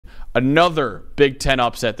Another Big Ten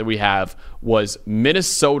upset that we have was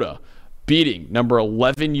Minnesota beating number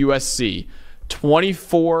 11 USC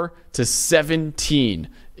 24-17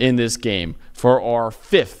 in this game for our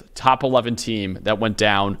fifth top 11 team that went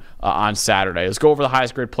down on Saturday. Let's go over the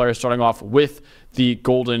highest grade players, starting off with the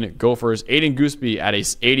Golden Gophers. Aiden Gooseby at a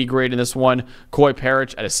 80 grade in this one. Coy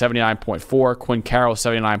Parrish at a 79.4. Quinn Carroll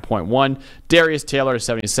 79.1. Darius Taylor at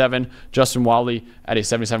 77. Justin Wally at a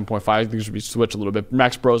 77.5. I think we should switch a little bit.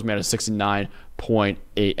 Max Brosman at a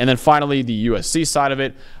 69.8. And then finally, the USC side of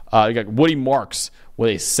it, you got Woody Marks with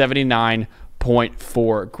a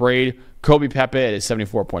 79.4 grade. Kobe Pepe at a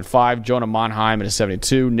 74.5, Jonah Monheim at a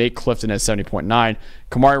 72, Nate Clifton at 70.9,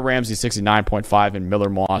 Kamari Ramsey 69.5, and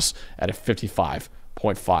Miller Moss at a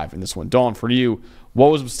 55.5 in this one. Dawn, for you,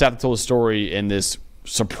 what was the stat that told the story in this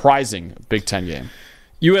surprising Big Ten game?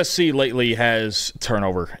 USC lately has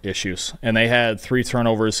turnover issues, and they had 3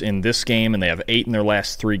 turnovers in this game, and they have 8 in their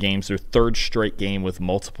last 3 games. Their third straight game with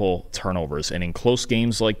multiple turnovers. And in close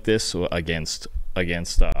games like this against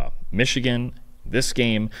Michigan, this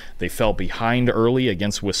game, they fell behind early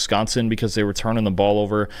against Wisconsin because they were turning the ball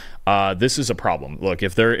over. This is a problem. Look,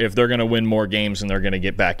 if they're going to win more games and they're going to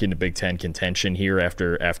get back into Big Ten contention here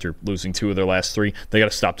after losing 2 of their last 3, they got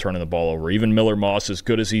to stop turning the ball over. Even Miller Moss, as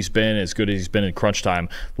good as he's been in crunch time,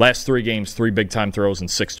 last 3 games, 3 big time throws and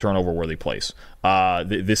 6 turnover worthy plays.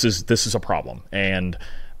 This is a problem, and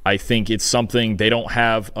I think it's something they don't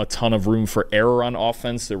have a ton of room for error on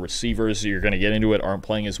offense. The receivers, you're going to get into it, aren't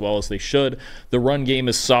playing as well as they should. The run game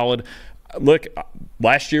is solid. Look,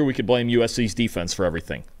 last year we could blame USC's defense for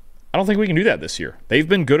everything. I don't think we can do that this year. They've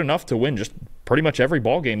been good enough to win just pretty much every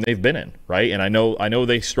ball game they've been in, right? And I know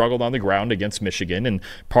they struggled on the ground against Michigan, and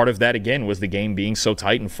part of that, again, was the game being so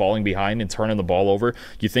tight and falling behind and turning the ball over.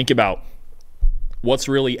 You think about what's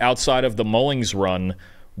really outside of the Mullings run.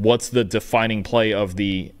 What's the defining play of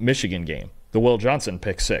the Michigan game? The Will Johnson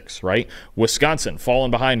pick 6, right? Wisconsin falling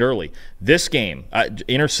behind early. This game,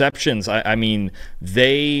 interceptions. I mean,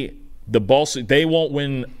 they won't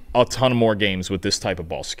win a ton more games with this type of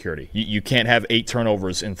ball security. You can't have 8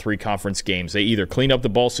 turnovers in 3 conference games. They either clean up the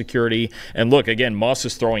ball security, and look, again, Moss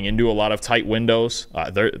is throwing into a lot of tight windows.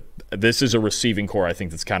 This is a receiving core, I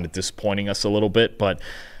think, that's kind of disappointing us a little bit. But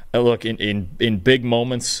look, in big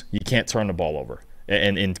moments, you can't turn the ball over.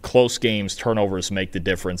 And in close games, turnovers make the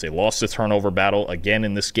difference. They lost the turnover battle again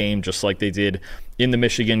in this game, just like they did in the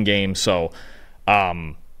Michigan game. So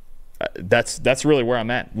that's really where I'm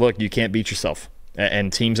at. Look, you can't beat yourself.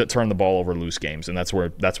 And teams that turn the ball over lose games, and that's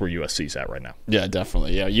where USC's at right now. Yeah,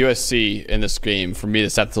 definitely. Yeah, USC in this game, for me, the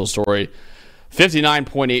stat to tell the story,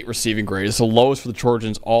 59.8 receiving grade. It's the lowest for the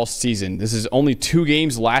Trojans all season. This is only 2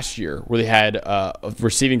 games last year where they had a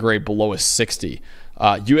receiving grade below a 60.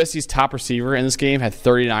 USC's top receiver in this game had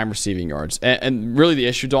 39 receiving yards. And really the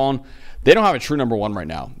issue, Dawn, they don't have a true number 1 right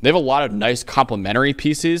now. They have a lot of nice complementary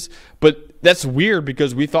pieces, but that's weird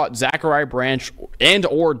because we thought Zachariah Branch and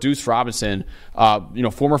or Deuce Robinson,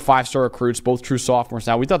 former 5-star recruits, both true sophomores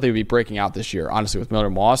now, we thought they would be breaking out this year, honestly, with Miller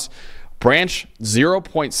Moss. Branch,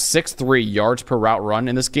 0.63 yards per route run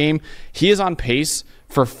in this game. He is on pace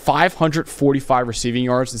for 545 receiving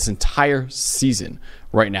yards this entire season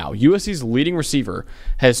right now. USC's leading receiver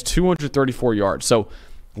has 234 yards. So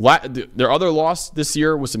their other loss this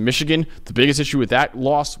year was to Michigan. The biggest issue with that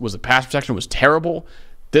loss was the pass protection was terrible.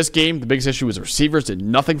 This game, the biggest issue was the receivers did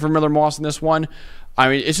nothing for Miller Moss in this one. I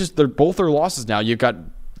mean, it's just both their losses now. You've got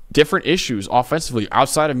different issues offensively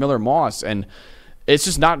outside of Miller Moss, and it's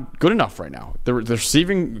just not good enough right now. The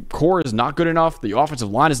receiving core is not good enough. The offensive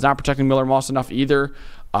line is not protecting Miller Moss enough either.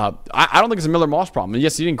 I don't think it's a Miller Moss problem.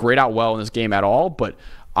 Yes, he didn't grade out well in this game at all, but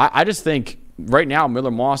I just think right now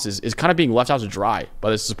Miller Moss is kind of being left out to dry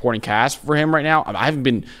by the supporting cast for him right now. I haven't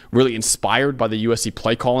been really inspired by the USC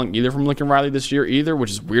play calling either from Lincoln Riley this year either,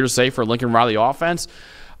 which is weird to say for a Lincoln Riley offense.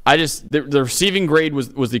 The receiving grade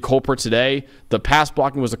was the culprit today. The pass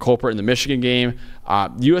blocking was the culprit in the Michigan game.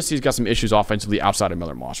 USC's got some issues offensively outside of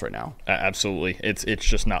Miller Moss right now. Absolutely. It's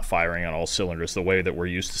just not firing on all cylinders the way that we're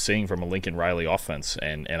used to seeing from a Lincoln Riley offense.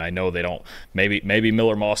 And I know they don't – maybe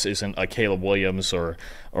Miller Moss isn't a Caleb Williams or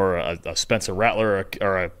a Spencer Rattler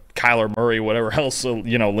or a Kyler Murray, whatever else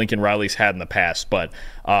Lincoln Riley's had in the past, but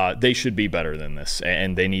they should be better than this,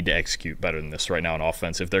 and they need to execute better than this right now on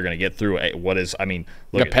offense if they're going to get through what is. I mean,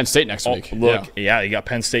 look, you got Penn State next week. You got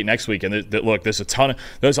Penn State next week, and look,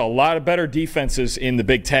 there's a lot of better defenses in the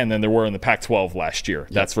Big Ten than there were in the Pac-12 last year. Yep.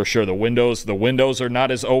 That's for sure. The windows are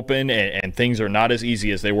not as open, and things are not as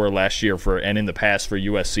easy as they were last year and in the past for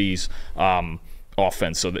USC's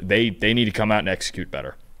offense. So they need to come out and execute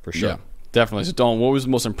better for sure. Yeah. Definitely. So, Dalton, what was the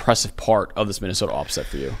most impressive part of this Minnesota upset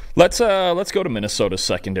for you? Let's go to Minnesota's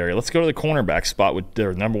secondary. Let's go to the cornerback spot with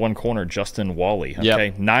their number one corner, Justin Wally. Okay,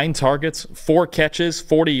 Yep. 9 targets, 4 catches,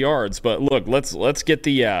 40 yards. But look, let's get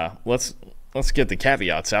the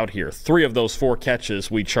caveats out here. 3 of those 4 catches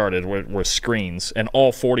we charted were screens, and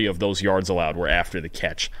all 40 of those yards allowed were after the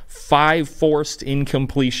catch. 5 forced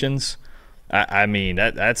incompletions. I mean,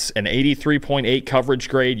 that's an 83.8 coverage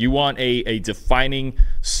grade. You want a defining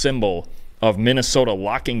symbol of Minnesota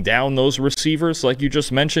locking down those receivers, like you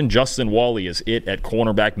just mentioned. Justin Wally is it at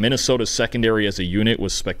cornerback. Minnesota's secondary as a unit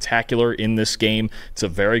was spectacular in this game. It's a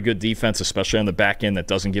very good defense, especially on the back end, that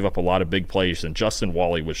doesn't give up a lot of big plays, and Justin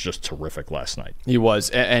Wally was just terrific last night. He was,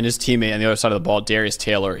 and his teammate on the other side of the ball, Darius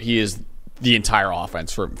Taylor, he is the entire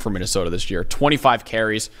offense for Minnesota this year. 25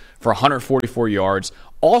 carries for 144 yards.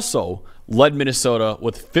 Also led Minnesota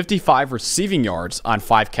with 55 receiving yards on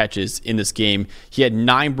 5 catches in this game. He had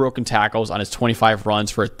 9 broken tackles on his 25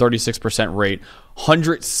 runs for a 36% rate,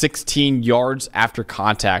 116 yards after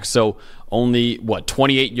contact. So only,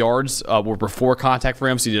 28 yards were before contact for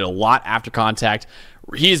him, so he did a lot after contact.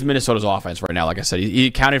 He is Minnesota's offense right now. Like I said, he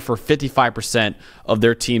accounted for 55% of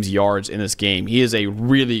their team's yards in this game. He is a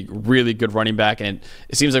really, really good running back, and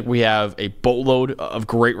it seems like we have a boatload of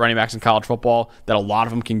great running backs in college football that a lot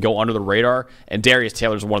of them can go under the radar, and Darius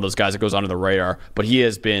Taylor is one of those guys that goes under the radar, but he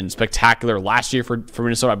has been spectacular last year for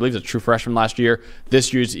Minnesota. I believe he's a true freshman last year.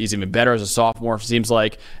 This year he's even better as a sophomore, it seems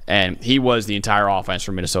like, and he was the entire offense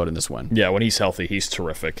for Minnesota in this one. Yeah, when he's healthy, he's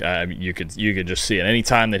terrific. You could just see it.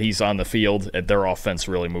 Anytime that he's on the field, their offense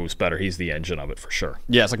really moves better. He's the engine of it for sure.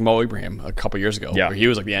 Yeah, it's like Mo Ibrahim a couple years ago. Yeah, where he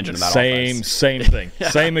was like the engine of that offense. Same thing. Yeah.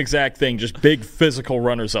 Same exact thing. Just big physical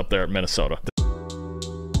runners up there at Minnesota.